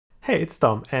Hey, it's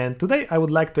Tom, and today I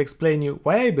would like to explain you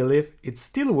why I believe it's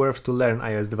still worth to learn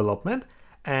iOS development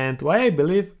and why I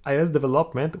believe iOS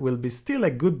development will be still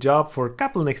a good job for a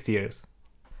couple next years.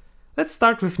 Let's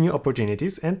start with new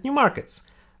opportunities and new markets.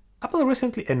 Apple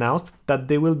recently announced that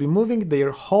they will be moving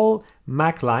their whole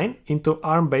Mac line into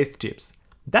ARM-based chips.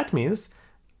 That means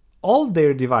all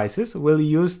their devices will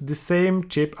use the same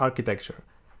chip architecture: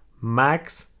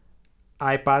 Macs,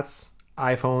 iPads,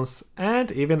 iPhones,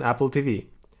 and even Apple TV.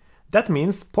 That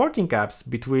means porting apps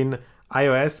between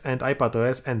iOS and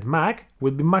iPadOS and Mac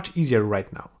will be much easier right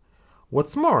now.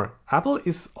 What's more, Apple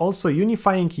is also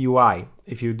unifying UI,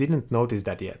 if you didn't notice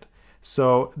that yet.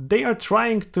 So they are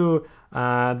trying to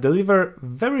deliver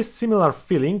very similar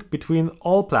feeling between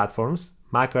all platforms,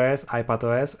 macOS,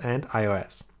 iPadOS, and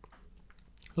iOS.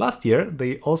 Last year,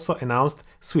 they also announced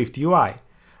Swift UI,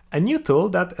 a new tool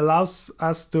that allows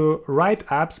us to write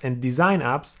apps and design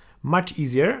apps much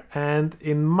easier and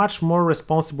in much more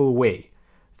responsible way.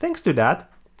 Thanks to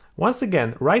that, once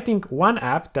again, writing one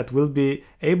app that will be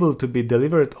able to be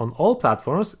delivered on all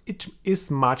platforms is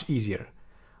much easier.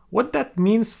 What that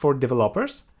means for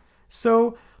developers?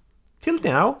 So, till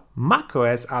now,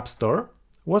 macOS App Store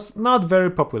was not very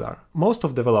popular. Most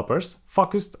of developers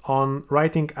focused on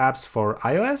writing apps for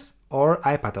iOS or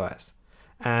iPadOS.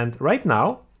 And right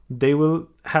now, they will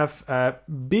have a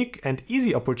big and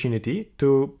easy opportunity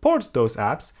to port those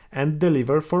apps and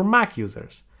deliver for Mac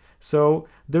users. So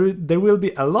there will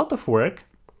be a lot of work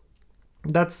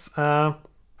that's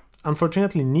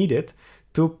unfortunately needed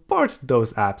to port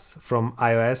those apps from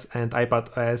iOS and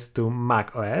iPadOS to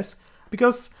macOS,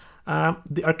 because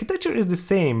the architecture is the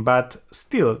same, but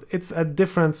still it's a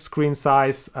different screen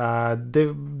size.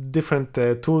 Different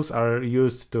tools are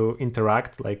used to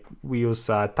interact, like we use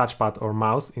a touchpad or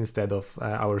mouse instead of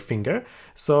our finger.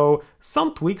 So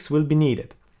some tweaks will be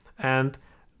needed. And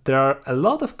there are a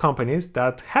lot of companies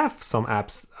that have some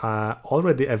apps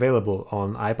already available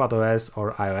on iPadOS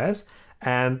or iOS,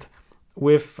 and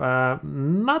with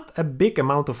not a big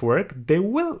amount of work, they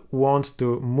will want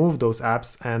to move those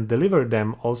apps and deliver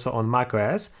them also on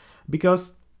macOS,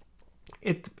 because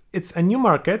it's a new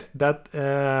market that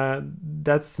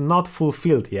that's not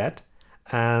fulfilled yet,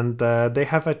 and they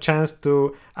have a chance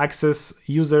to access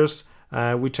users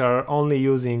which are only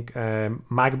using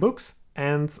MacBooks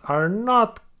and are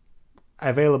not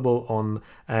available on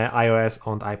iOS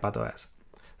and iPadOS.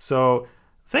 So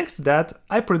thanks to that,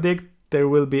 I predict there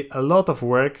will be a lot of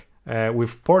work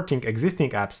with porting existing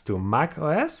apps to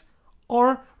macOS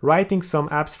or writing some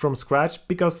apps from scratch,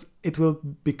 because it will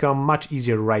become much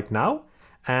easier right now.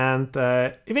 And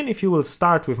even if you will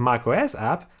start with macOS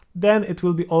app, then it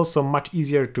will be also much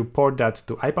easier to port that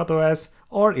to iPadOS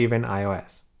or even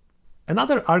iOS.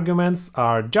 Another arguments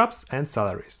are jobs and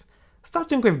salaries.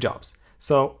 Starting with jobs.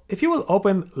 So if you will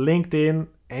open LinkedIn,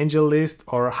 AngelList,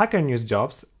 or Hacker News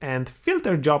jobs and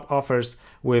filter job offers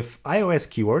with iOS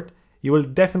keyword, you will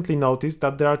definitely notice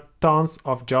that there are tons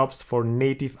of jobs for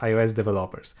native iOS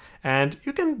developers. And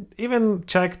you can even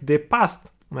check the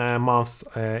past months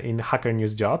in Hacker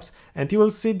News jobs, and you will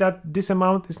see that this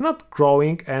amount is not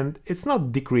growing and it's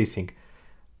not decreasing.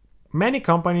 Many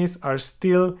companies are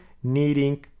still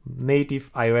needing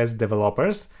native iOS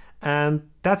developers, and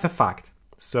that's a fact.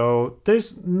 So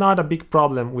there's not a big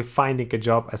problem with finding a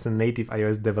job as a native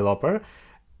iOS developer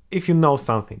if you know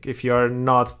something, if you're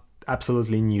not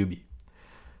absolutely newbie.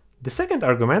 The second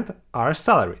argument are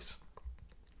salaries.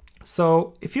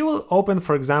 So if you will open,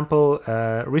 for example,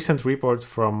 a recent report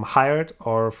from Hired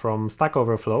or from Stack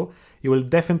Overflow, you will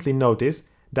definitely notice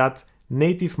that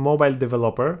native mobile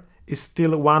developer is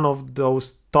still one of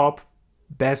those top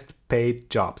best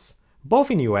paid jobs, both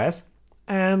in US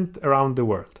and around the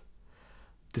world.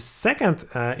 The second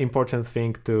important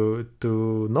thing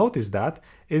to notice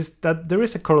is that there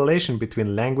is a correlation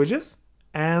between languages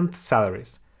and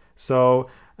salaries. So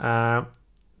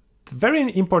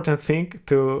very important thing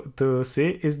to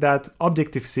see is that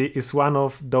Objective-C is one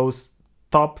of those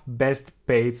top best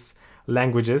paid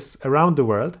languages around the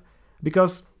world,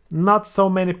 because not so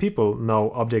many people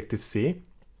know Objective-C.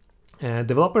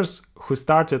 Developers who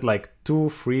started like 2,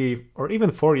 3, or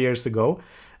even 4 years ago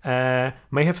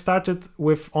may have started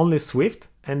with only Swift,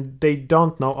 and they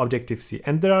don't know Objective-C.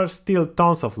 And there are still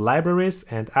tons of libraries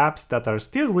and apps that are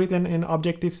still written in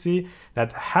Objective-C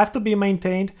that have to be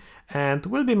maintained and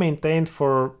will be maintained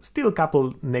for still a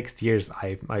couple next years,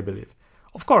 I believe.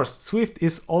 Of course, Swift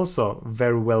is also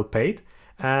very well paid,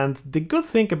 and the good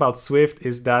thing about Swift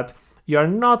is that you are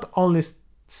not only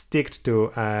stick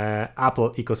to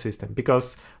Apple ecosystem,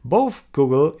 because both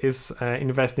Google is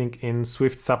investing in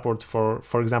Swift support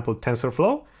for example,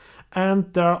 TensorFlow,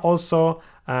 and there are also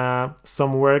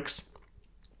some works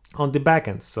on the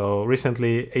backend. So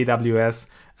recently AWS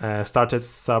started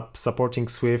supporting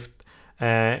Swift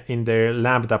in their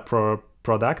Lambda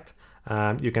product.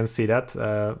 You can see that.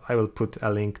 I will put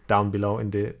a link down below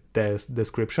in the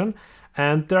description.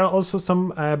 And there are also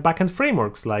some backend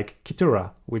frameworks like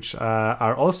Kitura, which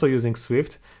are also using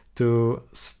Swift to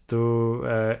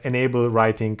enable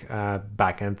writing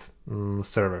backend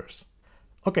servers.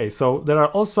 Okay, so there are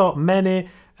also many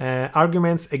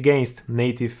arguments against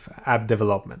native app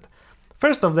development.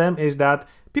 First of them is that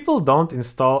people don't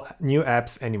install new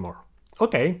apps anymore.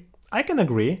 Okay, I can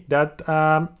agree that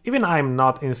even I'm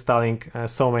not installing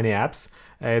so many apps.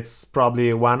 It's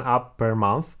probably one app per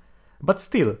month, but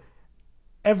still,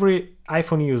 every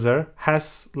iPhone user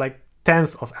has like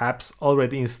tens of apps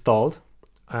already installed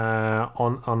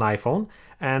on iPhone.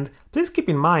 And please keep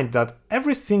in mind that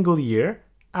every single year,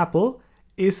 Apple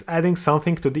is adding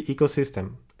something to the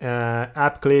ecosystem.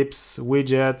 App clips,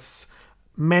 widgets,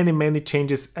 many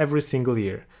changes every single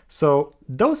year. So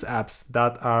those apps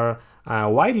that are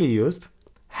widely used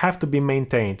have to be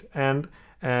maintained, and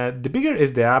the bigger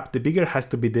is the app, the bigger has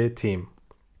to be the theme.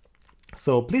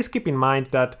 So please keep in mind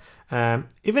that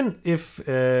even if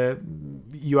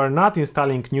you are not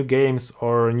installing new games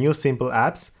or new simple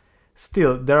apps,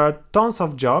 still there are tons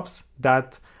of jobs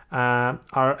that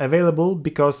are available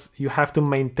because you have to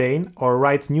maintain or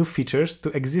write new features to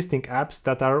existing apps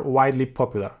that are widely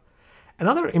popular.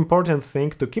 Another important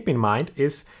thing to keep in mind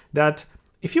is that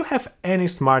if you have any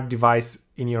smart device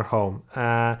in your home,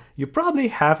 you probably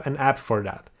have an app for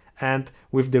that. And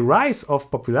with the rise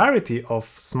of popularity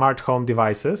of smart home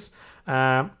devices,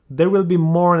 there will be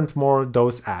more and more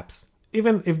those apps.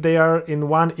 Even if they are in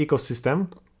one ecosystem,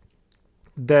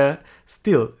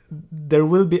 still there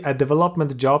will be a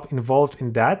development job involved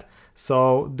in that.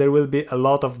 So there will be a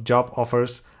lot of job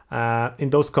offers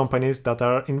in those companies that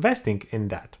are investing in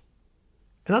that.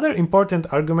 Another important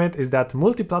argument is that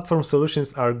multi-platform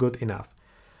solutions are good enough.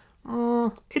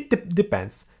 It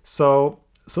depends. So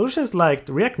solutions like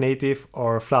React Native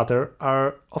or Flutter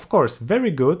are, of course, very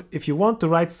good if you want to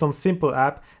write some simple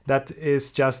app that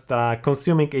is just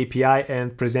consuming API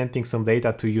and presenting some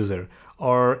data to user,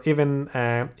 or even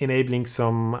enabling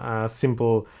some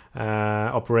simple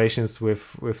operations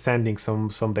with sending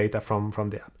some data from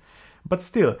the app. But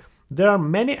still, there are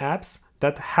many apps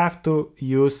that have to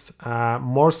use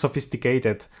more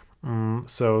sophisticated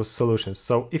solutions.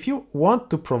 So if you want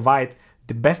to provide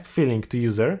the best feeling to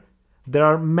user, there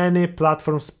are many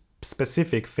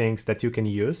platform-specific things that you can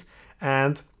use,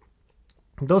 and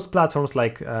those platforms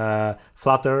like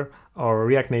Flutter or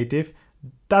React Native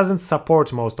doesn't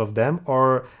support most of them,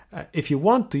 or if you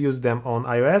want to use them on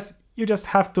iOS, you just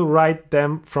have to write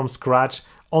them from scratch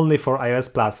only for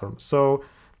iOS platform. So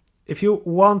if you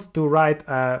want to write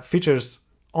features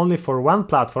only for one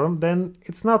platform, then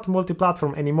it's not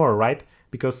multi-platform anymore, right?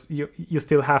 Because you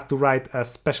still have to write a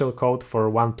special code for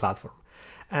one platform.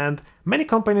 And many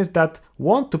companies that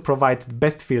want to provide the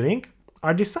best feeling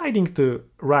are deciding to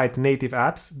write native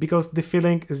apps because the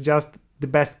feeling is just the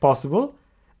best possible.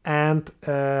 And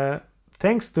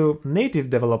thanks to native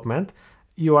development,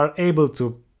 you are able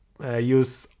to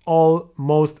use all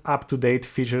most up-to-date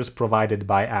features provided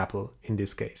by Apple in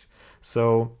this case.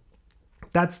 So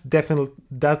that's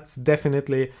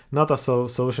definitely not a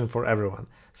solution for everyone.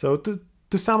 So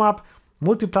to sum up,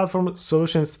 multi-platform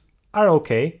solutions are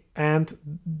okay, and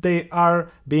they are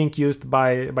being used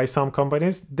by some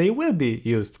companies. They will be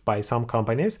used by some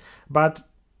companies, but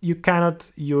you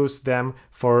cannot use them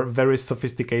for very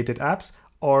sophisticated apps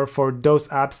or for those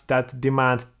apps that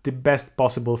demand the best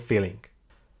possible feeling.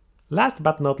 Last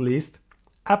but not least,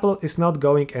 Apple is not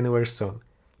going anywhere soon.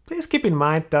 Please keep in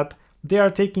mind that they are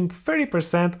taking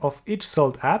 30% of each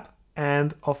sold app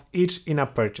and of each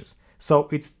in-app purchase. So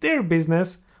it's their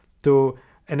business to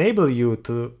enable you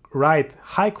to write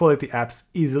high-quality apps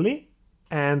easily,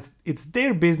 and it's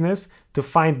their business to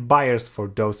find buyers for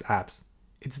those apps.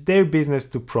 It's their business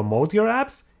to promote your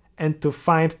apps and to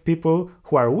find people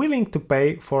who are willing to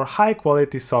pay for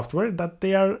high-quality software that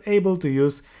they are able to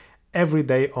use every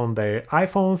day on their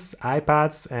iPhones,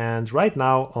 iPads, and right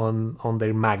now on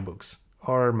their MacBooks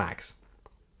or Macs.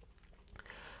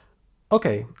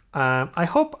 Okay, I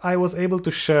hope I was able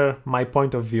to share my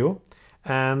point of view,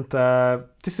 and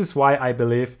this is why I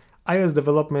believe iOS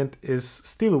development is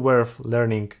still worth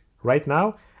learning right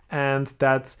now, and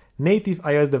that native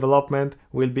iOS development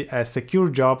will be a secure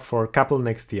job for a couple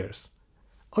next years.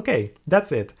 Okay,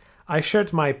 that's it. I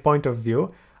shared my point of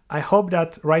view. I hope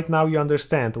that right now you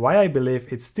understand why I believe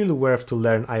it's still worth to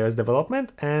learn iOS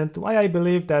development and why I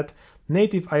believe that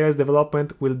native iOS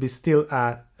development will be still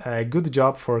a good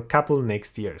job for a couple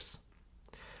next years.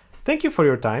 Thank you for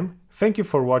your time. Thank you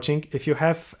for watching. If you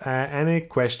have any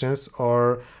questions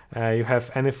or you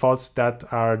have any thoughts that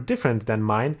are different than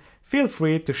mine, feel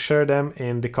free to share them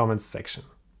in the comments section.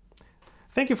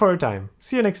 Thank you for your time.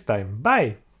 See you next time.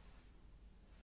 Bye!